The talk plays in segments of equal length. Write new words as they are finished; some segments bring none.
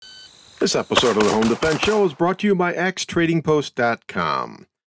This episode of the Home Defense Show is brought to you by AxeTradingPost.com.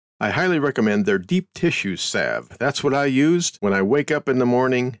 I highly recommend their deep tissue salve. That's what I used when I wake up in the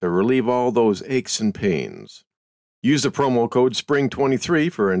morning to relieve all those aches and pains. Use the promo code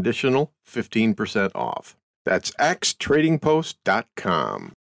SPRING23 for an additional 15% off. That's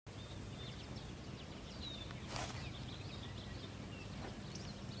AxeTradingPost.com.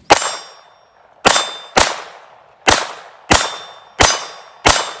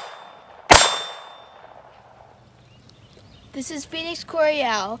 This is Phoenix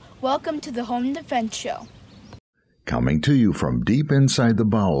Coriel. Welcome to the Home Defense Show. Coming to you from deep inside the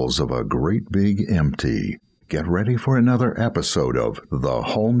bowels of a great big empty. Get ready for another episode of the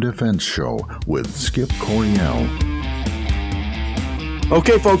Home Defense Show with Skip Coriel.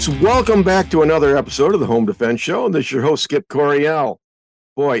 Okay, folks, welcome back to another episode of the Home Defense Show. This is your host, Skip Coriel.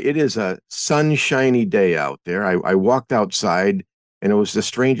 Boy, it is a sunshiny day out there. I walked outside, and it was the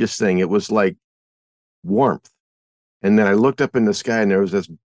strangest thing. It was like warmth. And then I looked up in the sky, and there was this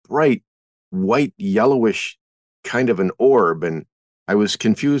bright, white, yellowish kind of an orb. And I was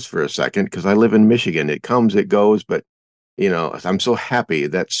confused for a second because I live in Michigan. It comes, it goes. But, you know, I'm so happy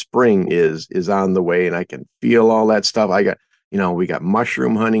that spring is on the way, and I can feel all that stuff. We got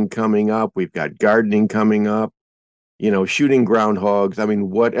mushroom hunting coming up. We've got gardening coming up, shooting groundhogs. I mean,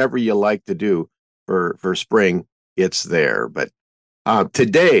 whatever you like to do for spring, it's there. But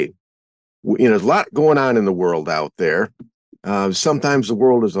today, there's a lot going on in the world out there. Sometimes the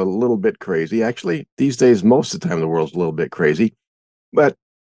world is a little bit crazy. Actually, these days, most of the time, the world's a little bit crazy. But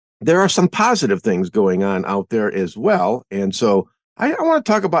there are some positive things going on out there as well. And so I want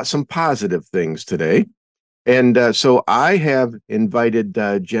to talk about some positive things today. And so I have invited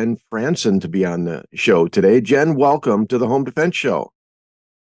Jen Franson to be on the show today. Jen, welcome to the Home Defense Show.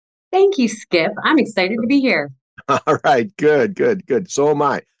 Thank you, Skip. I'm excited to be here. All right, good. So am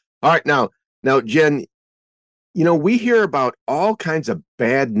I. All right, now, Jen, we hear about all kinds of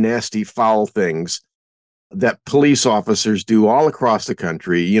bad, nasty, foul things that police officers do all across the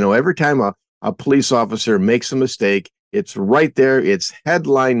country. Every time a police officer makes a mistake, it's right there. It's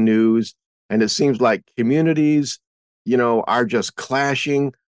headline news. And it seems like communities, are just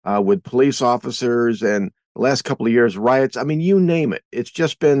clashing with police officers. And the last couple of years, riots. I mean, you name it. It's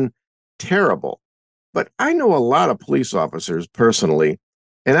just been terrible. But I know a lot of police officers personally,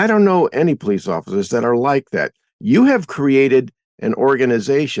 and I don't know any police officers that are like that. You have created an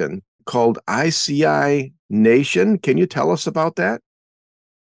organization called ICI Nation. Can you tell us about that?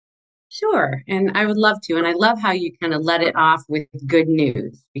 Sure. And I would love to. And I love how you kind of let it off with good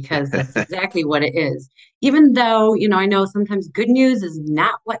news, because that's exactly what it is. Even though, I know sometimes good news is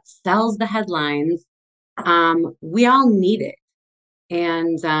not what sells the headlines. We all need it.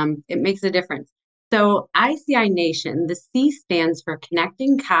 And it makes a difference. So ICI Nation, the C stands for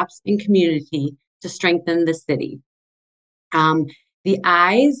Connecting Cops and Community to Strengthen the City. The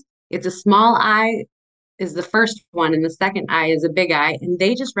I's, it's a small I is the first one, and the second I is a big I, and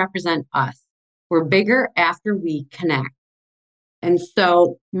they just represent us. We're bigger after we connect. And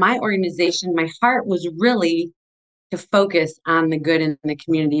so my organization, my heart was really to focus on the good in the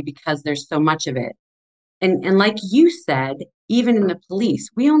community because there's so much of it. And like you said, even in the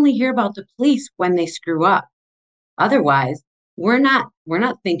police, we only hear about the police when they screw up. Otherwise, we're not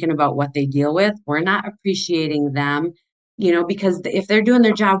thinking about what they deal with. We're not appreciating them, because if they're doing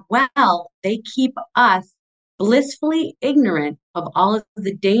their job well, they keep us blissfully ignorant of all of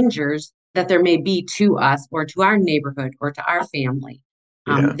the dangers that there may be to us or to our neighborhood or to our family.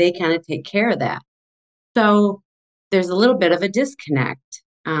 They kind of take care of that. So there's a little bit of a disconnect.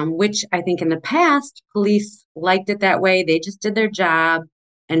 Which I think in the past, police liked it that way. They just did their job,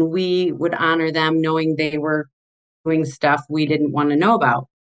 and we would honor them knowing they were doing stuff we didn't want to know about.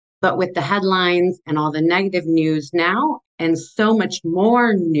 But with the headlines and all the negative news now, and so much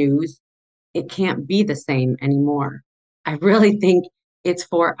more news, it can't be the same anymore. I really think it's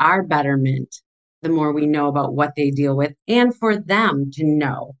for our betterment, the more we know about what they deal with, and for them to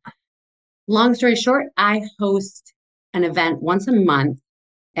know. Long story short, I host an event once a month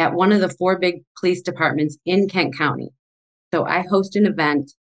at one of the 4 big police departments in Kent County. So I host an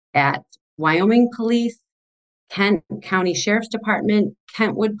event at Wyoming Police, Kent County Sheriff's Department,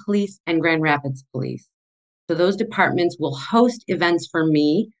 Kentwood Police, and Grand Rapids Police. So those departments will host events for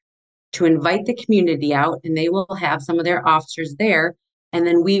me to invite the community out, and they will have some of their officers there, and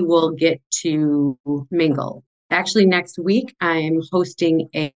then we will get to mingle. Actually, next week, I'm hosting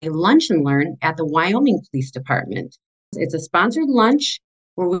a lunch and learn at the Wyoming Police Department. It's a sponsored lunch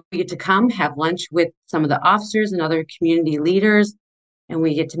where we get to come have lunch with some of the officers and other community leaders, and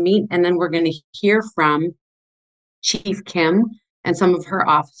we get to meet. And then we're going to hear from Chief Kim, and some of her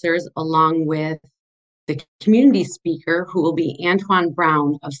officers, along with the community speaker, who will be Antoine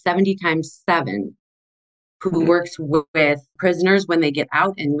Brown of 70 times 7, who Mhm. works with prisoners when they get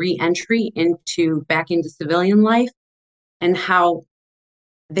out and re-entry into back into civilian life, and how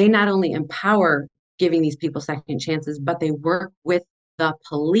they not only empower giving these people second chances, but they work with the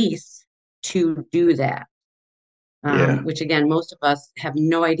police to do that. Yeah. Which again, most of us have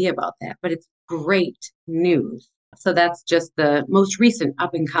no idea about that, but it's great news. So that's just the most recent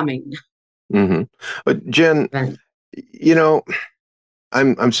up and coming Hmm. But Jen, event. you know,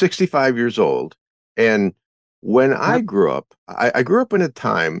 I'm 65 years old, and when I Yep. grew up, I grew up in a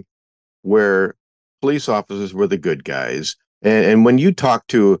time where police officers were the good guys. And when you talk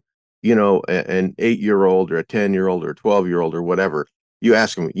to, an 8-year old or a 10-year old or a 12-year old or whatever, you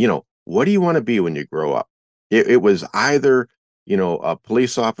ask them, what do you want to be when you grow up? It was either, a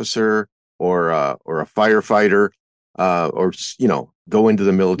police officer or a firefighter, or, go into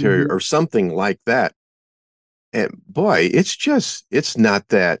the military Mhm. or something like that. And boy, it's not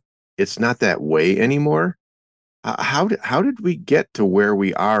that way anymore. How did we get to where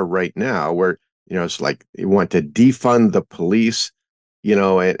we are right now, where it's like you want to defund the police,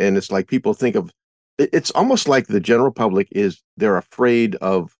 and it's like people think of it's almost like the general public they're afraid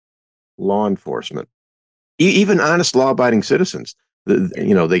of law enforcement. Even honest law-abiding citizens,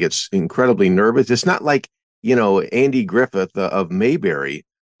 they get incredibly nervous. It's not like Andy Griffith of Mayberry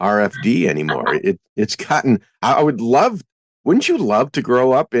RFD anymore. It's gotten. I would love. Wouldn't you love to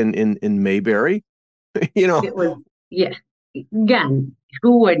grow up in Mayberry? you know It was, yeah, again,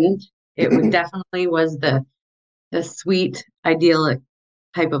 who wouldn't? It would definitely was the sweet, idyllic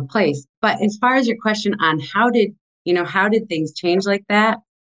type of place. But as far as your question on how did things change like that?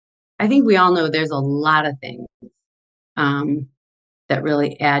 I think we all know there's a lot of things um, that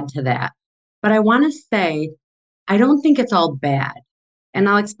really add to that. But I want to say, I don't think it's all bad. And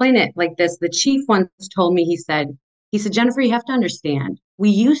I'll explain it like this. The chief once told me, he said, Jennifer, you have to understand, we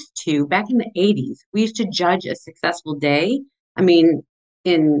used to, back in the 80s, we used to judge a successful day. I mean,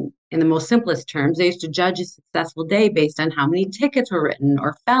 in the most simplest terms, they used to judge a successful day based on how many tickets were written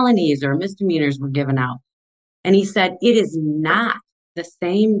or felonies or misdemeanors were given out. And he said, it is not the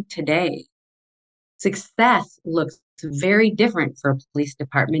same today. Success looks very different for a police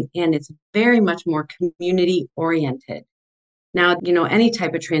department, and it's very much more community oriented. Now, any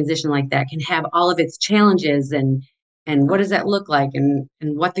type of transition like that can have all of its challenges, and what does that look like, and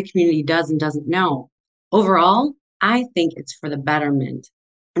what the community does and doesn't know. Overall, I think it's for the betterment.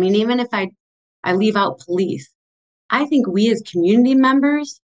 I mean, even if I leave out police, I think we as community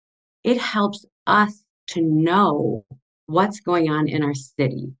members, it helps us to know what's going on in our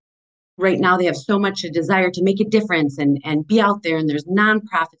city. Right now they have so much a desire to make a difference and be out there, and there's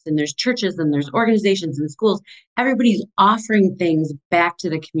nonprofits and there's churches and there's organizations and schools. Everybody's offering things back to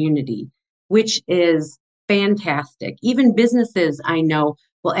the community, which is fantastic. Even businesses I know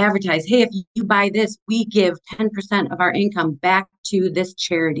will advertise, hey, if you buy this, we give 10% of our income back to this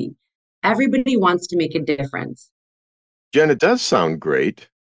charity. Everybody wants to make a difference. Jen, it does sound great.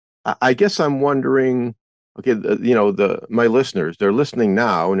 I guess I'm wondering, okay, the my listeners, they're listening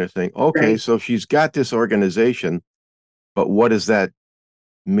now and they're saying, okay, Right. so she's got this organization, but what does that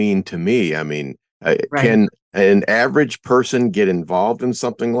mean to me? I mean, Right. can an average person get involved in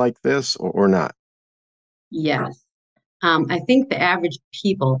something like this or not? Yes. I think the average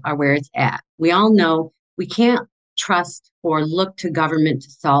people are where it's at. We all know we can't trust or look to government to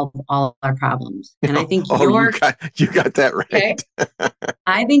solve all our problems. And I think Oh, you got that okay, right.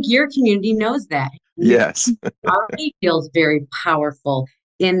 I think your community knows that. Your Yes. already feels very powerful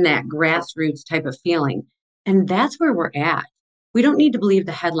in that grassroots type of feeling. And that's where we're at. We don't need to believe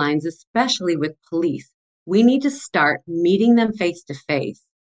the headlines, especially with police. We need to start meeting them face to face.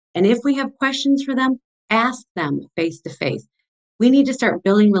 And if we have questions for them, ask them face to face. We need to start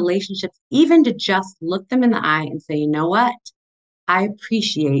building relationships, even to just look them in the eye and say, you know what? I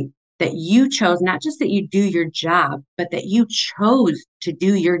appreciate that you chose not just that you do your job, but that you chose to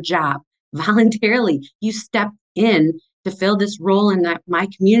do your job voluntarily. You stepped in to fill this role in my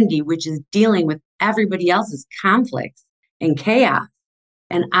community, which is dealing with everybody else's conflicts and chaos.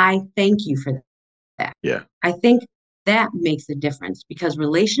 And I thank you for that. Yeah. I think that makes a difference because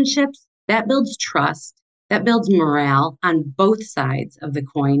relationships, that builds trust, that builds morale on both sides of the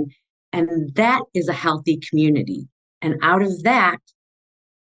coin. And that is a healthy community. And out of that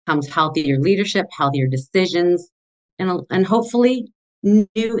comes healthier leadership, healthier decisions, and hopefully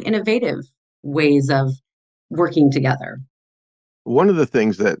new innovative ways of working together. One of the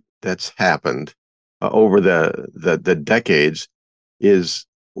things that's happened over the decades is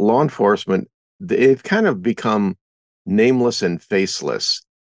law enforcement. They've kind of become nameless and faceless.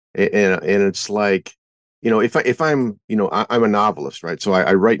 And it's like, if I'm, I'm a novelist, right? So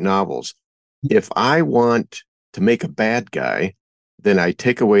I write novels. If I want to make a bad guy, then I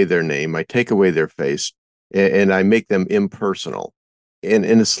take away their name, I take away their face, and I make them impersonal. And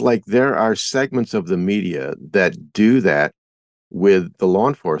it's like there are segments of the media that do that with the law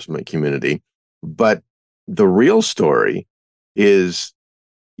enforcement community, but the real story is,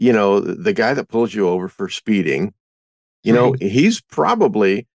 the guy that pulls you over for speeding, Right. he's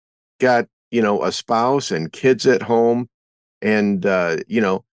probably got, a spouse and kids at home. And,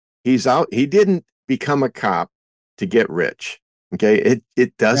 he's out. He didn't become a cop to get rich. Okay.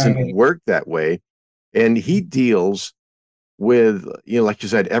 It doesn't Right. work that way. And he deals with, like you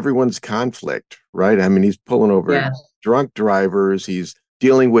said, everyone's conflict, right? I mean, he's pulling over Yeah. drunk drivers. He's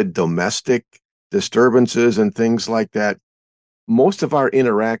dealing with domestic disturbances and things like that. Most of our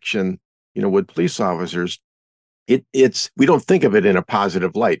interaction, with police officers, it's we don't think of it in a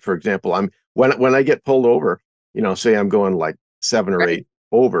positive light. For example, when I get pulled over, say I'm going like seven or Right. eight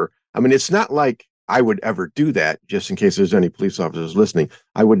over. I mean, it's not like I would ever do that. Just in case there's any police officers listening,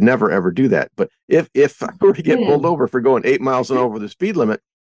 I would never ever do that. But if I were to get pulled Yeah. over for going 8 miles an hour over the speed limit,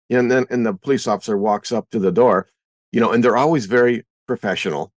 and the police officer walks up to the door, and they're always very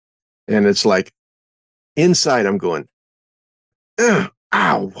professional, and it's like inside I'm going,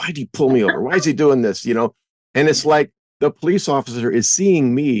 ow, why'd he pull me over? Why is he doing this? And it's like the police officer is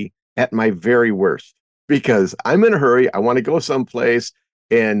seeing me at my very worst because I'm in a hurry. I want to go someplace,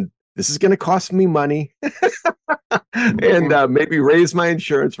 and this is going to cost me money and maybe raise my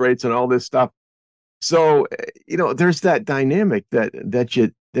insurance rates and all this stuff. So, there's that dynamic that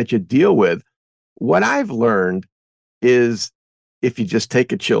you deal with. What I've learned is if you just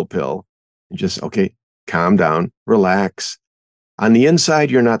take a chill pill and just, okay, calm down, relax, on the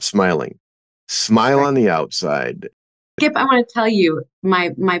inside, you're not smiling. Smile Right. on the outside. Skip, I want to tell you,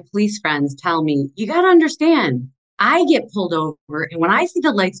 my police friends tell me, you got to understand, I get pulled over, and when I see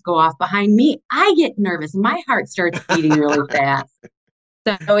the lights go off behind me, I get nervous. My heart starts beating really fast.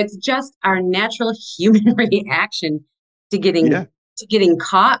 So it's just our natural human reaction to Yeah. getting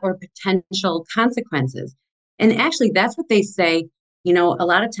caught or potential consequences. And actually, that's what they say. A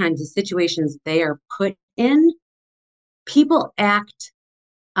lot of times the situations they are put in, people act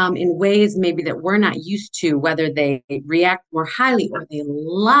in ways maybe that we're not used to, whether they react more highly or they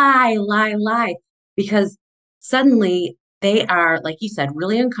lie, because suddenly they are, like you said,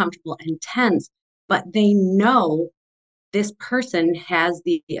 really uncomfortable and tense, but they know this person has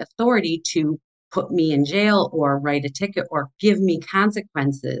the authority to put me in jail or write a ticket or give me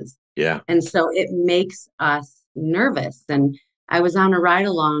consequences. Yeah. And so it makes us nervous. And I was on a ride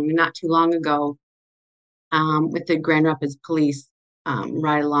along not too long ago with the Grand Rapids Police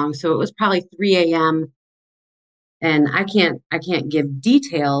ride along. So it was probably 3 a.m. and I can't give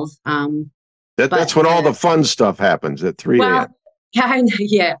details. That's But when all the fun stuff happens at 3 a.m. well,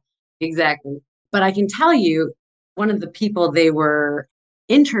 yeah, exactly. But I can tell you, one of the people they were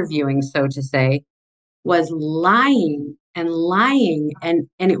interviewing, so to say, was lying and lying, and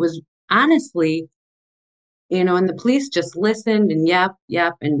it was honestly, and the police just listened and yep,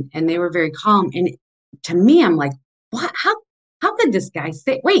 and they were very calm. And to me, I'm like, what? How could this guy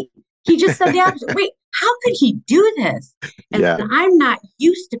say? Wait, he just said the opposite. Wait, how could he do this? And Yeah. I'm not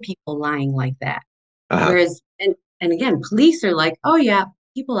used to people lying like that. Uh-huh. Whereas, and again, police are like, oh yeah,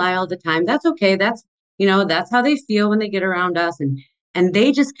 people lie all the time. That's okay. That's how they feel when they get around us. And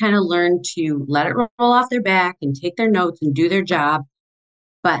they just kind of learn to let it roll off their back and take their notes and do their job.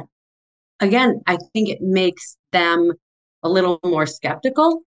 But again, I think it makes them a little more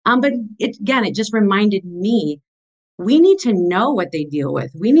skeptical. But it just reminded me we need to know what they deal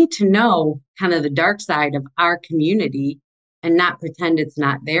with. We need to know kind of the dark side of our community and not pretend it's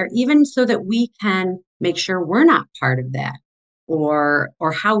not there, even so that we can make sure we're not part of that or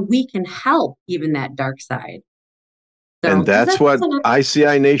how we can help even that dark side. So, And because that's that's what another,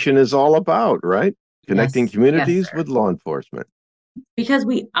 ICI Nation is all about, right? Connecting yes, communities sir. with law enforcement. Because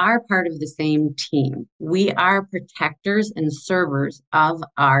we are part of the same team. We are protectors and servers of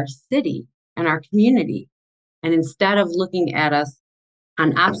our city and our community. And instead of looking at us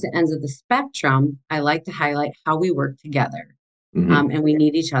on opposite ends of the spectrum, I like to highlight how we work together. Hmm. And we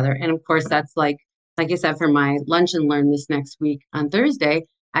need each other. And of course, that's like I said, for my lunch and learn this next week on Thursday,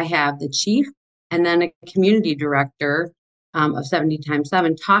 I have the chief and then a community director of 70 times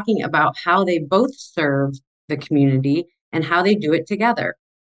 7 talking about how they both serve the community and how they do it together.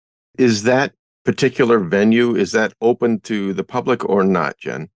 Is that particular venue, is that open to the public or not,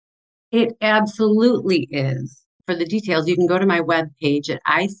 Jen? It absolutely is. For the details, you can go to my webpage at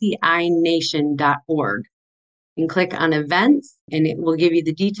icination.org. and click on events, and it will give you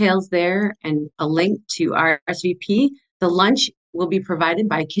the details there and a link to RSVP. The lunch will be provided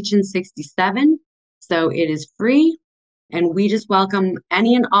by Kitchen 67, so it is free, and we just welcome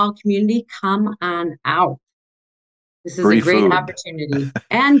any and all community. Come on out. This is a Free great food. opportunity.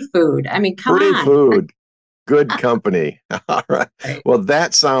 And food. I mean, come Free on. food. Good company. All right. Right. Well,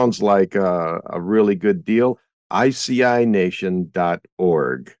 that sounds like a really good deal.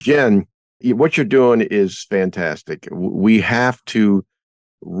 ICINation.org. Jen, what you're doing is fantastic. We have to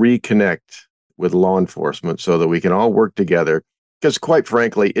reconnect with law enforcement so that we can all work together. Because quite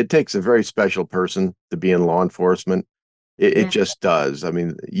frankly, it takes a very special person to be in law enforcement. It just does. I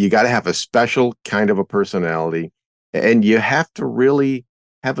mean, you got to have a special kind of a personality, and you have to really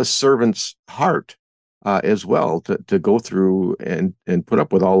have a servant's heart as well to go through and put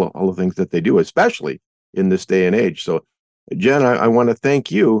up with all the things that they do, especially in this day and age. So, Jen, I want to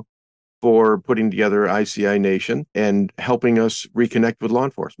thank you for putting together ICI Nation and helping us reconnect with law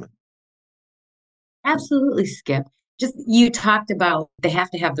enforcement. Absolutely, Skip. Just you talked about they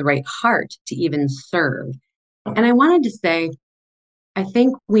have to have the right heart to even serve. And I wanted to say, I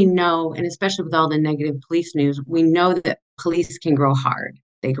think we know, and especially with all the negative police news, we know that police can grow hard.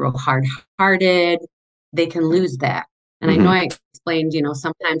 They grow hard-hearted. They can lose that. And I know I explained,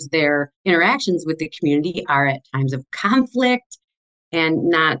 sometimes their interactions with the community are at times of conflict and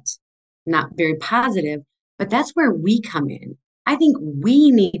not very positive, but that's where we come in. I think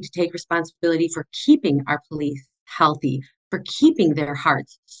we need to take responsibility for keeping our police healthy, for keeping their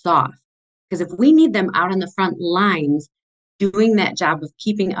hearts soft. Because if we need them out on the front lines doing that job of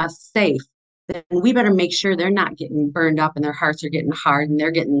keeping us safe, then we better make sure they're not getting burned up and their hearts are getting hard and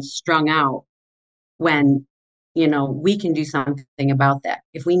they're getting strung out when, we can do something about that.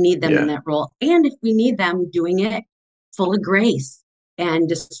 If we need them in that role, and if we need them doing it full of grace and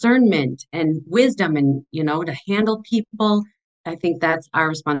discernment and wisdom and, to handle people, I think that's our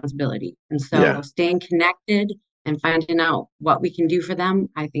responsibility. And so staying connected and finding out what we can do for them,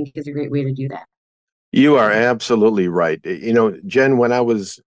 I think is a great way to do that. You are absolutely right. Jen, when I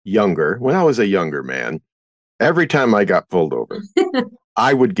was a younger man, every time I got pulled over,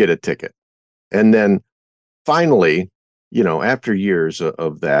 I would get a ticket. And then finally, after years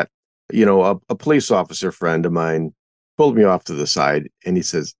of that, a police officer friend of mine pulled me off to the side and he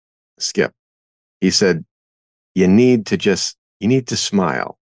says, Skip, he said, you need to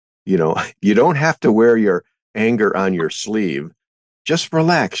smile. You don't have to wear your anger on your sleeve. Just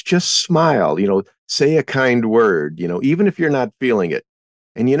relax, just smile, say a kind word, even if you're not feeling it.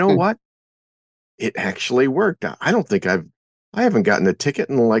 And you know what? It actually worked. I haven't gotten a ticket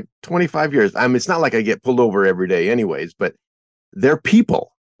in like 25 years. I mean, it's not like I get pulled over every day anyways, but they're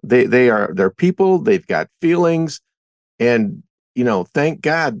people. They're people. They've got feelings. And, thank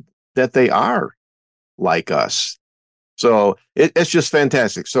God that they are like us. So it's just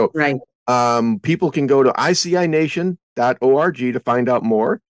fantastic. So right. People can go to ICINation.org to find out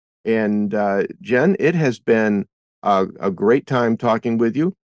more. And Jen, it has been a great time talking with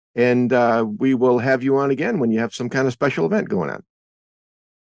you. And we will have you on again when you have some kind of special event going on.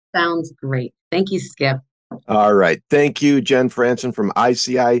 Sounds great. Thank you, Skip. All right. Thank you, Jen Franson from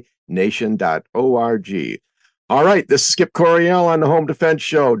ICINation.org. All right. This is Skip Coryell on the Home Defense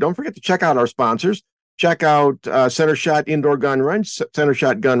Show. Don't forget to check out our sponsors. Check out Center Shot Indoor Gun Range,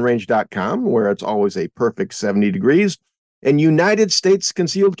 centershotgunrange.com, where it's always a perfect 70 degrees. And United States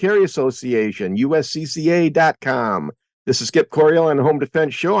Concealed Carry Association, USCCA.com. This is Skip Coryell on the Home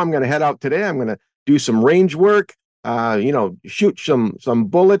Defense Show. I'm going to head out today. I'm going to do some range work, shoot some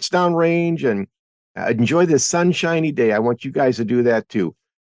bullets down range and enjoy this sunshiny day. I want you guys to do that too.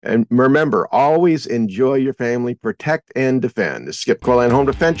 And remember, always enjoy your family, protect and defend. This is Skip Coryell on Home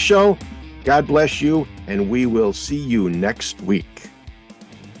Defense Show. God bless you, and we will see you next week.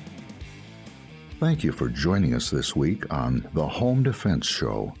 Thank you for joining us this week on the Home Defense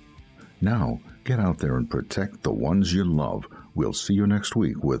Show. Now, get out there and protect the ones you love. We'll see you next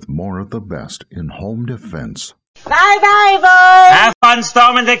week with more of the best in home defense. Bye-bye, boys! Have fun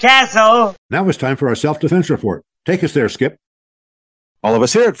storming the castle! Now it's time for our self-defense report. Take us there, Skip. All of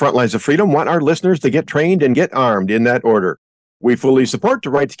us here at Frontlines of Freedom want our listeners to get trained and get armed in that order. We fully support the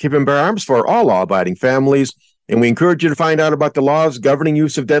right to keep and bear arms for all law-abiding families, and we encourage you to find out about the laws governing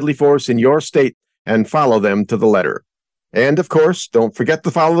use of deadly force in your state and follow them to the letter. And, of course, don't forget to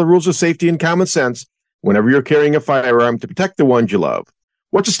follow the rules of safety and common sense whenever you're carrying a firearm to protect the ones you love.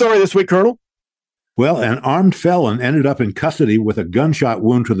 What's the story this week, Colonel? Well, an armed felon ended up in custody with a gunshot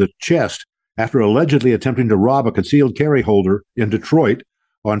wound to the chest after allegedly attempting to rob a concealed carry holder in Detroit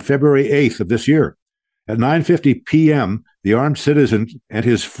on February 8th of this year. At 9:50 p.m., the armed citizen and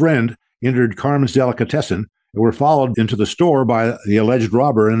his friend entered Carmen's Delicatessen and were followed into the store by the alleged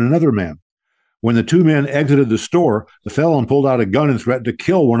robber and another man. When the two men exited the store, the felon pulled out a gun and threatened to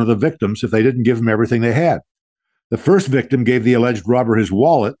kill one of the victims if they didn't give him everything they had. The first victim gave the alleged robber his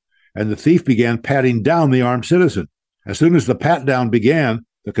wallet, and the thief began patting down the armed citizen. As soon as the pat-down began,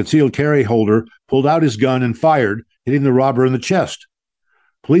 the concealed carry holder pulled out his gun and fired, hitting the robber in the chest.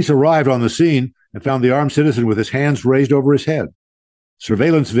 Police arrived on the scene and found the armed citizen with his hands raised over his head.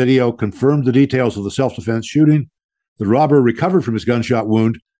 Surveillance video confirmed the details of the self-defense shooting. The robber recovered from his gunshot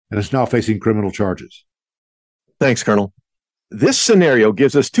wound and is now facing criminal charges. Thanks, Colonel. This scenario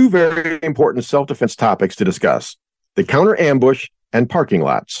gives us two very important self-defense topics to discuss: the counter ambush and parking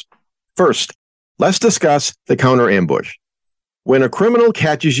lots. First, let's discuss the counter ambush. When a criminal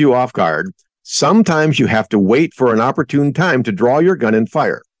catches you off guard, sometimes you have to wait for an opportune time to draw your gun and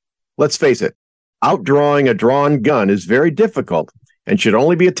fire. Let's face it, outdrawing a drawn gun is very difficult and should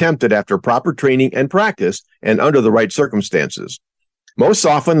only be attempted after proper training and practice and under the right circumstances. Most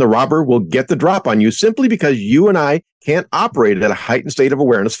often, the robber will get the drop on you simply because you and I can't operate at a heightened state of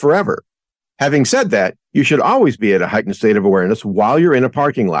awareness forever. Having said that, you should always be at a heightened state of awareness while you're in a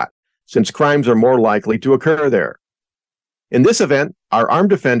parking lot, since crimes are more likely to occur there. In this event, our armed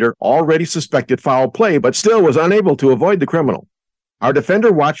defender already suspected foul play, but still was unable to avoid the criminal. Our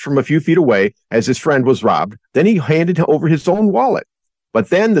defender watched from a few feet away as his friend was robbed. Then he handed over his own wallet. But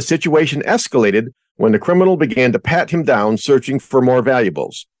then the situation escalated when the criminal began to pat him down, searching for more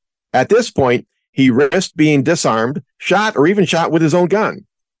valuables. At this point, he risked being disarmed, shot, or even shot with his own gun.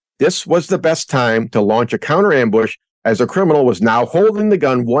 This was the best time to launch a counter ambush, as the criminal was now holding the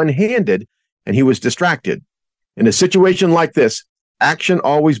gun one-handed and he was distracted. In a situation like this, action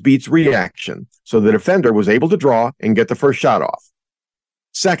always beats reaction, so the defender was able to draw and get the first shot off.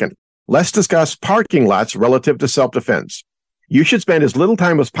 Second, let's discuss parking lots relative to self-defense. You should spend as little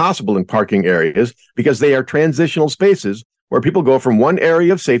time as possible in parking areas because they are transitional spaces where people go from one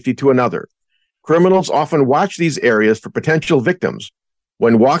area of safety to another. Criminals often watch these areas for potential victims.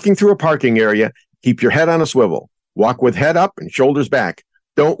 When walking through a parking area, keep your head on a swivel. Walk with head up and shoulders back.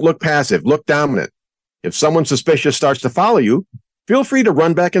 Don't look passive, look dominant. If someone suspicious starts to follow you, feel free to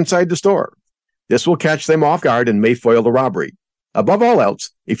run back inside the store. This will catch them off guard and may foil the robbery. Above all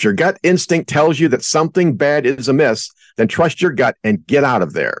else, if your gut instinct tells you that something bad is amiss, then trust your gut and get out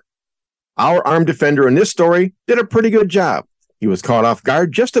of there. Our armed defender in this story did a pretty good job. He was caught off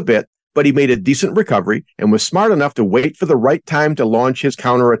guard just a bit, but he made a decent recovery and was smart enough to wait for the right time to launch his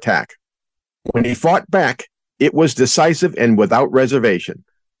counterattack. When he fought back, it was decisive and without reservation.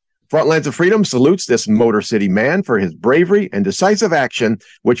 Frontlines of Freedom salutes this Motor City man for his bravery and decisive action,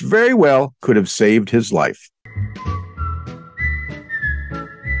 which very well could have saved his life.